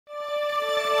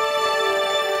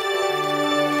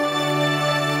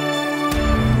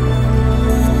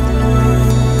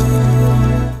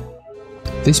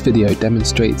This video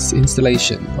demonstrates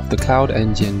installation of the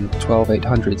CloudEngine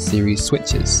 12800 series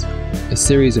switches, a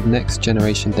series of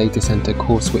next-generation data center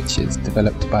core switches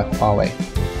developed by Huawei.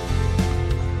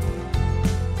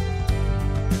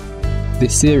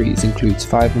 This series includes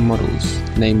 5 models,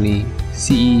 namely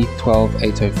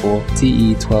CE12804,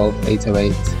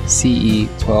 CE12808,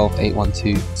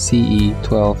 CE12812,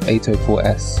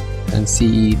 CE12804S, and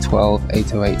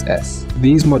CE12808S.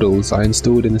 These models are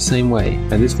installed in the same way,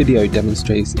 and this video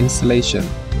demonstrates installation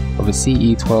of a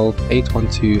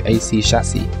CE12812 AC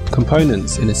chassis.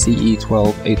 Components in a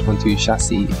CE12812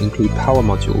 chassis include power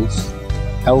modules,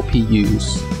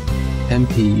 LPUs,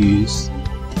 MPUs,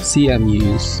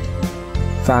 CMUs,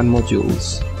 fan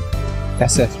modules,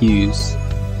 SFUs,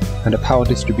 and a power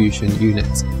distribution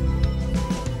unit.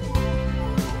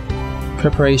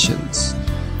 Preparations.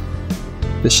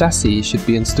 The chassis should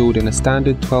be installed in a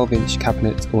standard 12-inch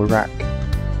cabinet or rack.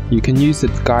 You can use the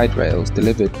guide rails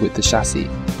delivered with the chassis,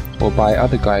 or buy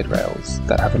other guide rails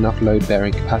that have enough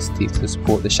load-bearing capacity to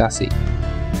support the chassis.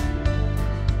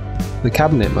 The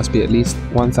cabinet must be at least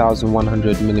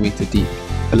 1100mm deep.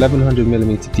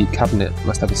 1100mm deep cabinet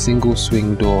must have a single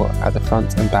swing door at the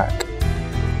front and back.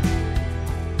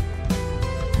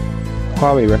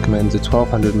 Huawei recommends a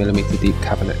 1200mm deep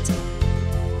cabinet.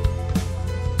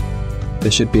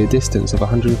 There should be a distance of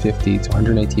 150 to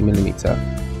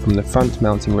 180mm from the front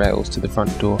mounting rails to the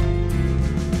front door.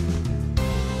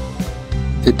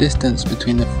 The distance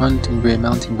between the front and rear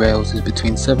mounting rails is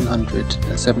between 700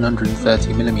 and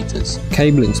 730mm.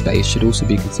 Cabling space should also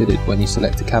be considered when you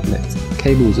select a cabinet.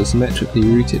 Cables are symmetrically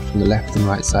routed from the left and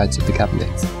right sides of the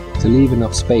cabinet. To leave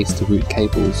enough space to route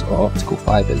cables or optical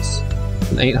fibers,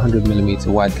 an 800mm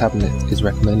wide cabinet is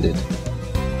recommended.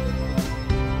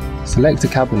 Select a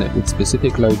cabinet with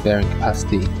specific load-bearing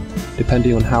capacity,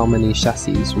 depending on how many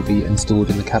chassis will be installed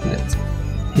in the cabinet.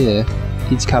 Here,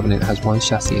 each cabinet has one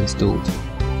chassis installed.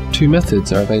 2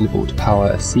 methods are available to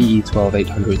power a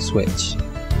CE12800 switch.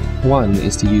 One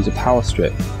is to use a power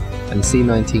strip and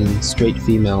C19 straight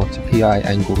female to PI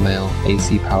angle male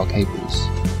AC power cables.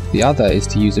 The other is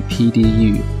to use a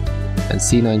PDU and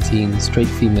C19 straight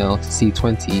female to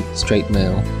C20 straight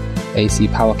male AC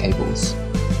power cables.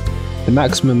 The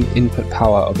maximum input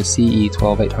power of a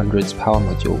CE12800's power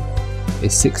module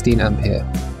is 16 ampere.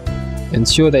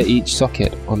 Ensure that each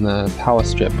socket on the power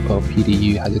strip of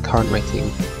PDU has a current rating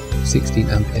of 16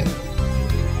 ampere.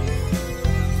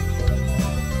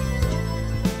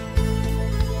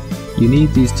 You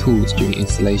need these tools during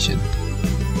installation.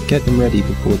 Get them ready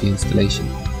before the installation.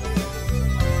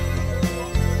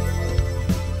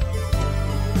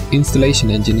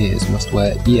 Installation engineers must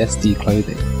wear ESD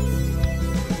clothing.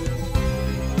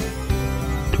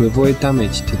 To avoid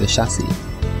damage to the chassis,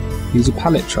 use a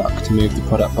pallet truck to move the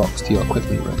product box to your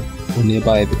equipment room or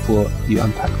nearby before you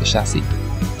unpack the chassis.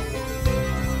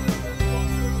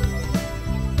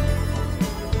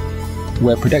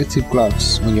 Wear protective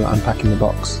gloves when you are unpacking the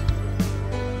box.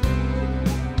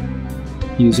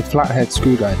 Use a flathead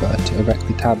screwdriver to erect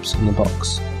the tabs on the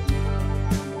box.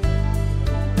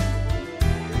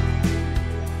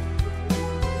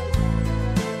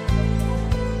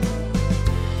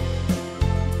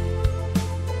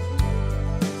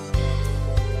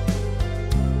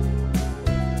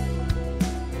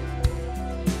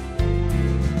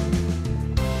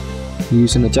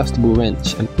 Use an adjustable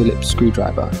wrench and Phillips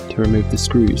screwdriver to remove the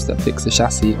screws that fix the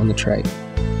chassis on the tray.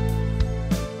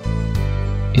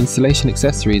 Installation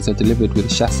accessories are delivered with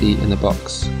the chassis in the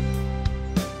box.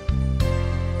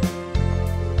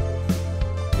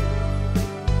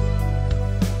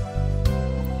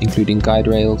 Including guide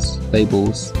rails,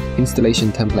 labels,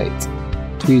 installation template,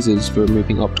 tweezers for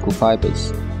removing optical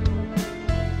fibers,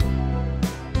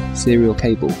 serial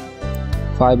cable,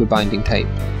 fiber binding tape,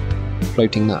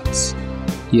 floating nuts,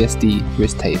 ESD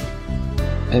wrist tape,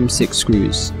 M6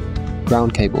 screws,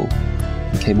 ground cable,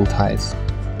 and cable ties.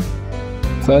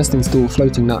 First, install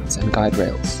floating nuts and guide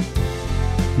rails.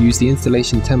 Use the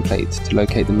installation template to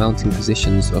locate the mounting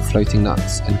positions of floating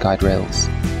nuts and guide rails.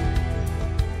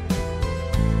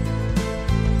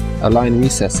 Align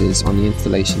recesses on the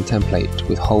installation template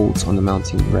with holes on the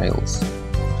mounting rails,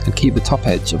 and keep the top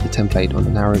edge of the template on a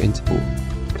narrow interval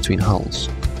between holes.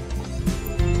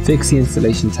 Fix the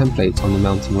installation template on the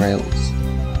mounting rails,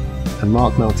 and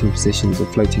mark mounting positions of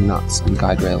floating nuts and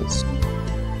guide rails.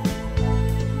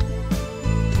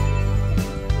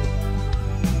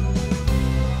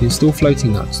 Install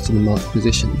floating nuts to the marked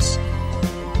positions.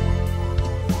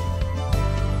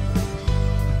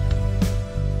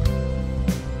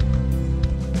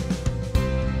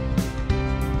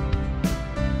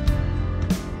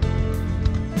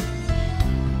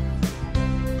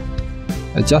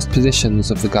 Adjust positions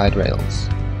of the guide rails.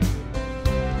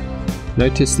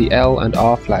 Notice the L and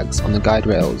R flags on the guide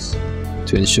rails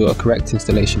to ensure a correct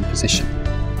installation position.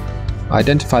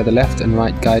 Identify the left and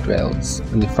right guide rails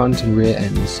and the front and rear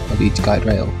ends of each guide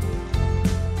rail.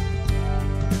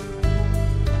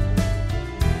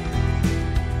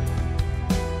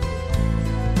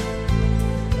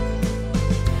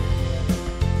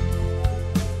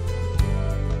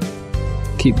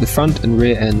 Keep the front and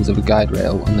rear ends of a guide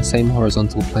rail on the same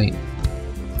horizontal plane.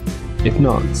 If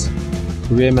not,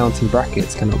 the rear mounting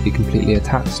brackets cannot be completely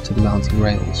attached to the mounting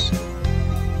rails.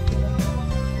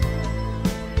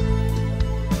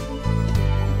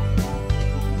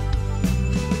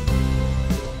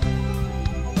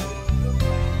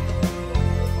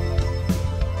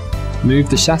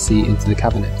 Move the chassis into the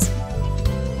cabinet.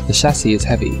 The chassis is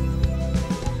heavy.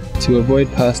 To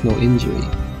avoid personal injury,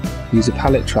 use a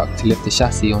pallet truck to lift the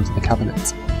chassis onto the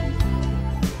cabinet.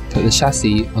 Put the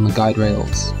chassis on the guide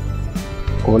rails,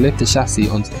 or lift the chassis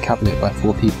onto the cabinet by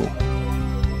 4 people.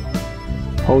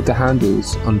 Hold the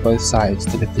handles on both sides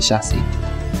to lift the chassis.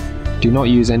 Do not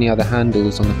use any other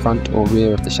handles on the front or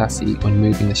rear of the chassis when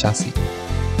moving the chassis.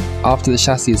 After the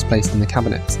chassis is placed in the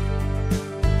cabinet,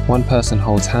 one person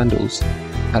holds handles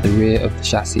at the rear of the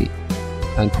chassis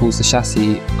and pulls the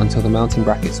chassis until the mounting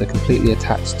brackets are completely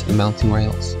attached to the mounting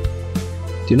rails.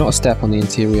 Do not step on the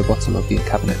interior bottom of the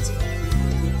cabinet.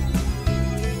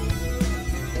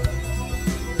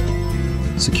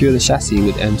 Secure the chassis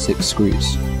with M6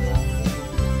 screws.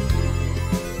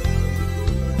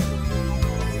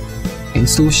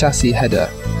 Install chassis header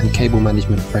and cable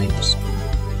management frames.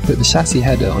 Put the chassis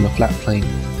header on a flat plane.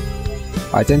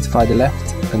 Identify the left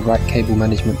and right cable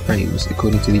management frames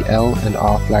according to the L and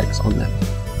R flags on them.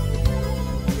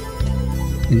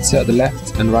 Insert the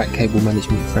left and right cable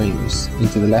management frames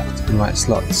into the left and right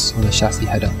slots on the chassis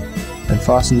header and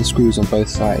fasten the screws on both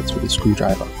sides with a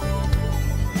screwdriver.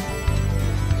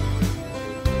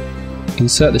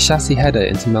 Insert the chassis header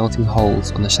into mounting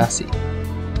holes on the chassis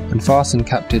and fasten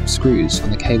captive screws on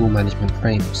the cable management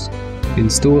frames.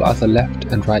 Install other left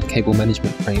and right cable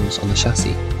management frames on the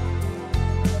chassis.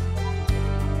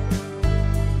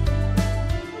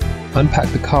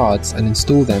 Unpack the cards and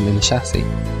install them in the chassis.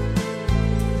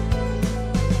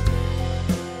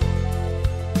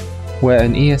 Wear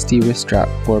an ESD wrist strap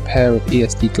or a pair of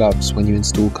ESD gloves when you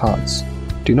install cards.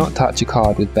 Do not touch a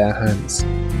card with bare hands.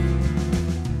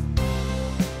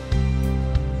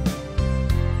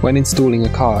 When installing a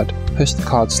card, push the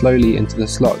card slowly into the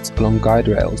slots along guide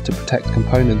rails to protect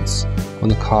components on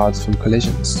the cards from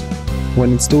collisions.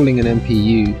 When installing an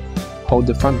MPU, hold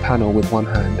the front panel with one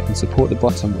hand and support the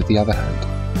bottom with the other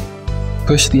hand.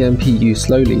 Push the MPU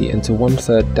slowly into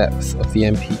 1/3 depth of the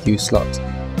MPU slot.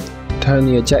 Turn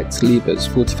the eject levers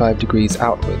 45 degrees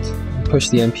outward and push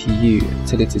the MPU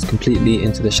until it is completely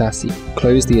into the chassis.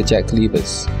 Close the eject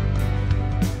levers.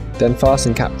 Then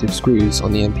fasten captive screws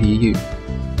on the MPU.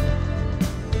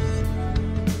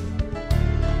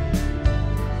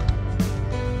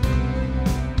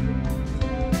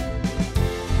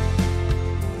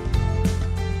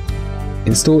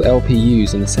 Install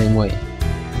LPUs in the same way.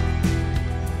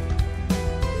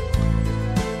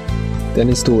 Then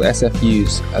install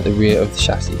SFUs at the rear of the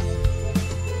chassis.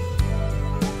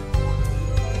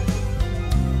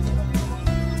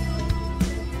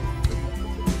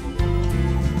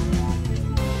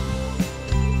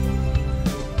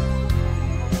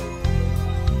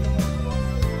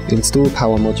 Install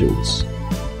power modules.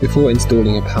 Before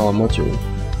installing a power module,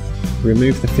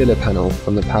 remove the filler panel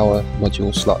from the power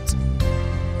module slot.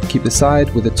 Keep the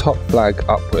side with the top flag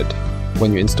upward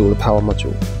when you install a power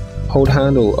module. Hold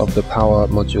handle of the power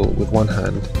module with one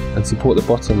hand and support the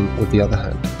bottom with the other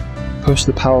hand. Push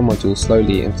the power module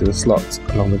slowly into the slot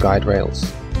along the guide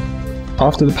rails.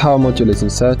 After the power module is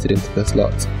inserted into the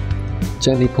slot,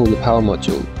 gently pull the power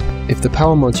module. If the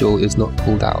power module is not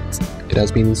pulled out, it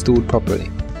has been installed properly.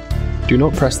 Do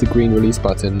not press the green release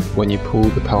button when you pull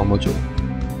the power module.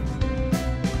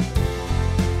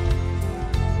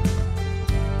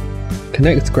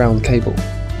 Connect ground cable.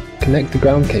 Connect the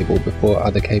ground cable before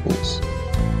other cables.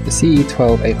 The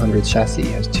CE12-800 chassis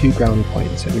has 2 ground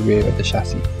points at the rear of the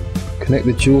chassis. Connect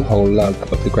the dual hole lug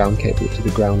of the ground cable to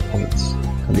the ground points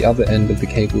and the other end of the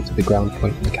cable to the ground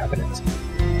point in the cabinet.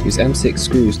 Use M6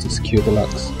 screws to secure the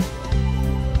lugs.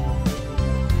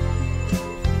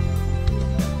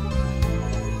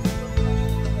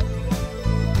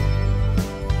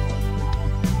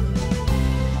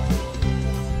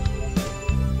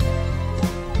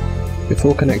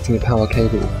 Before connecting a power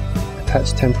cable,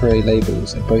 attach temporary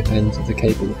labels at both ends of the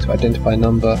cable to identify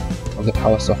number of the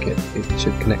power socket it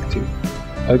should connect to.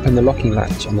 Open the locking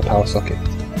latch on the power socket.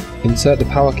 Insert the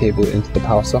power cable into the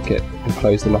power socket and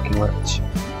close the locking latch.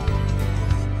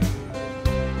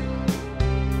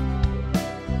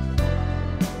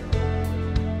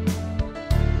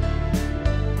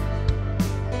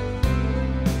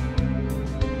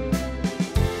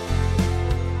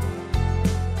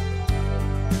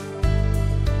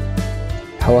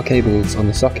 Power cables on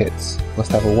the sockets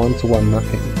must have a 1-to-1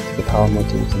 mapping to the power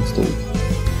modules installed.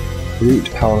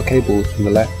 Route power cables from the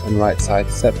left and right side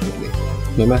separately,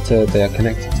 no matter they are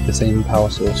connected to the same power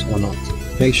source or not.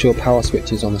 Make sure power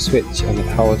switches on the switch and the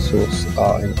power source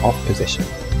are in off position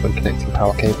when connecting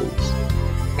power cables.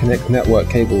 Connect network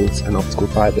cables and optical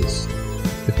fibers.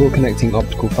 Before connecting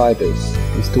optical fibers,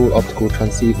 install optical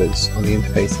transceivers on the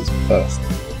interfaces first.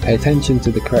 Pay attention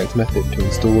to the correct method to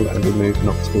install and remove an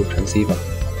optical transceiver.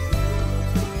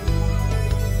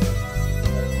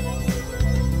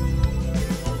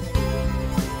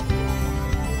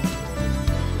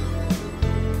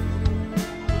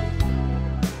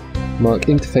 Mark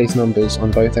interface numbers on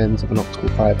both ends of an optical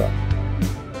fiber.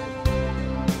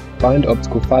 Bind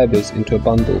optical fibers into a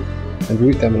bundle and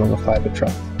route them along a fiber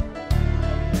trough.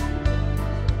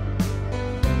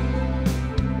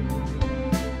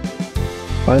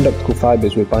 Bind optical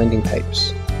fibers with binding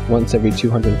tapes, once every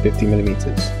 250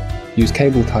 mm. Use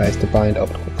cable ties to bind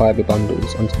optical fiber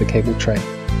bundles onto the cable tray.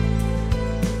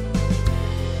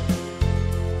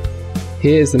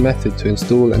 Here is the method to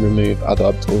install and remove other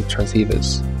optical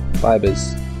transceivers,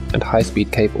 fibers, and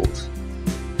high-speed cables.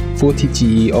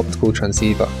 40 GE optical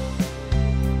transceiver.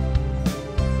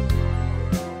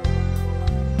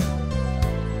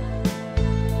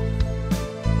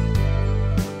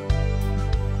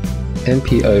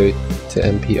 MPO to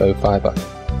MPO fiber.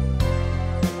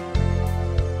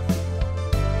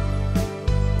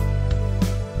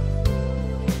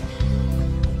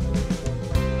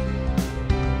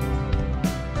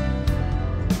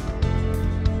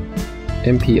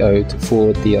 MPO to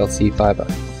forward DLC fiber.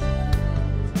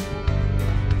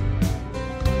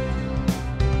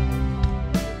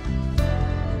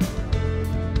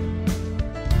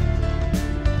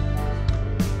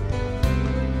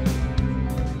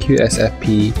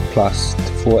 QSFP plus to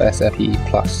 4SFP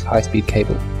plus high-speed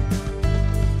cable.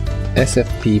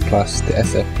 SFP plus to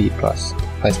SFP plus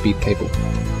high-speed cable.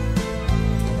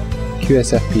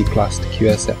 QSFP plus to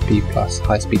QSFP plus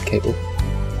high-speed cable.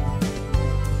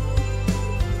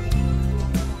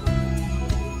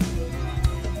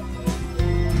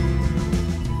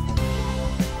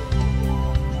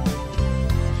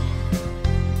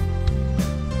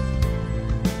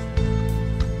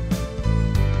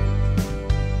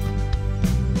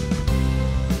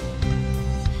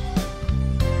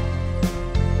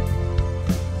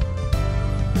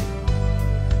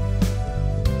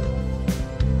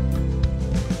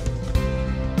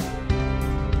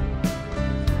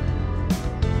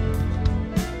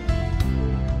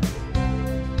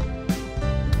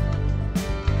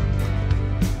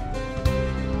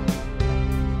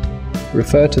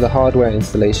 Refer to the hardware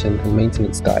installation and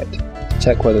maintenance guide to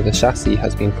check whether the chassis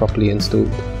has been properly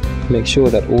installed. Make sure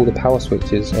that all the power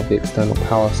switches of the external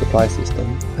power supply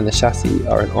system and the chassis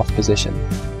are in off position.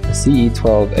 The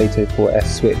CE12804S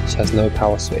switch has no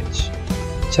power switch.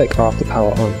 Check after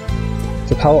power on.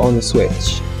 To power on the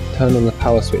switch, turn on the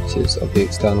power switches of the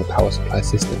external power supply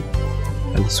system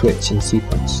and the switch in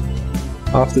sequence.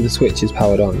 After the switch is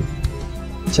powered on,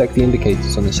 check the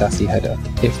indicators on the chassis header.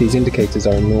 If these indicators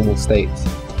are in normal state,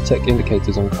 check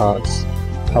indicators on cards,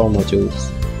 power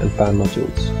modules, and fan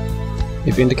modules.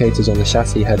 If indicators on the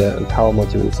chassis header and power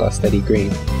modules are steady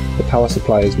green, the power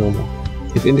supply is normal.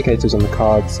 If indicators on the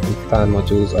cards and fan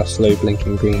modules are slow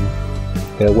blinking green,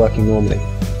 they are working normally.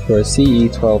 For a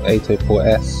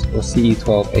CE12804S or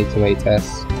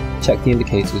CE12808S, check the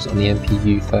indicators on the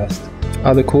MPU first.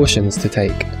 Other cautions to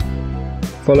take.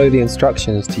 Follow the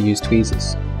instructions to use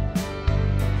tweezers.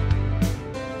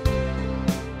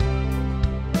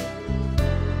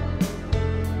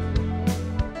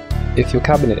 If your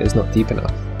cabinet is not deep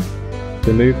enough,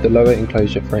 remove the lower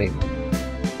enclosure frame.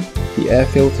 The air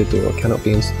filter door cannot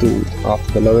be installed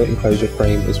after the lower enclosure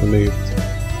frame is removed.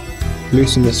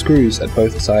 Loosen the screws at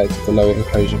both sides of the lower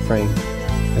enclosure frame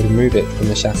and remove it from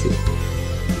the chassis.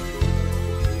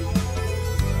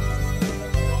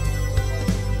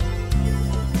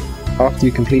 After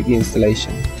you complete the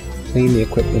installation, clean the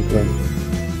equipment room.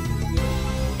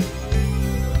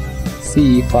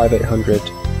 CE5800,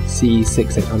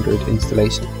 CE6800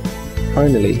 installation.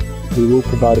 Finally, we will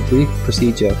provide a brief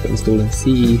procedure for installing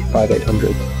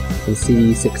CE5800 and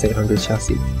CE6800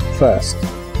 chassis. First,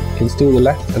 install the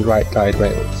left and right guide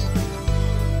rails.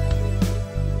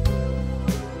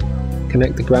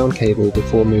 Connect the ground cable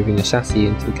before moving the chassis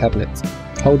into the cabinet.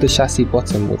 Hold the chassis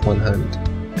bottom with one hand,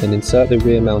 then insert the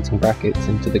rear mounting brackets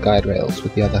into the guide rails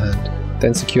with the other hand.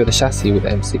 Then secure the chassis with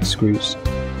M6 screws.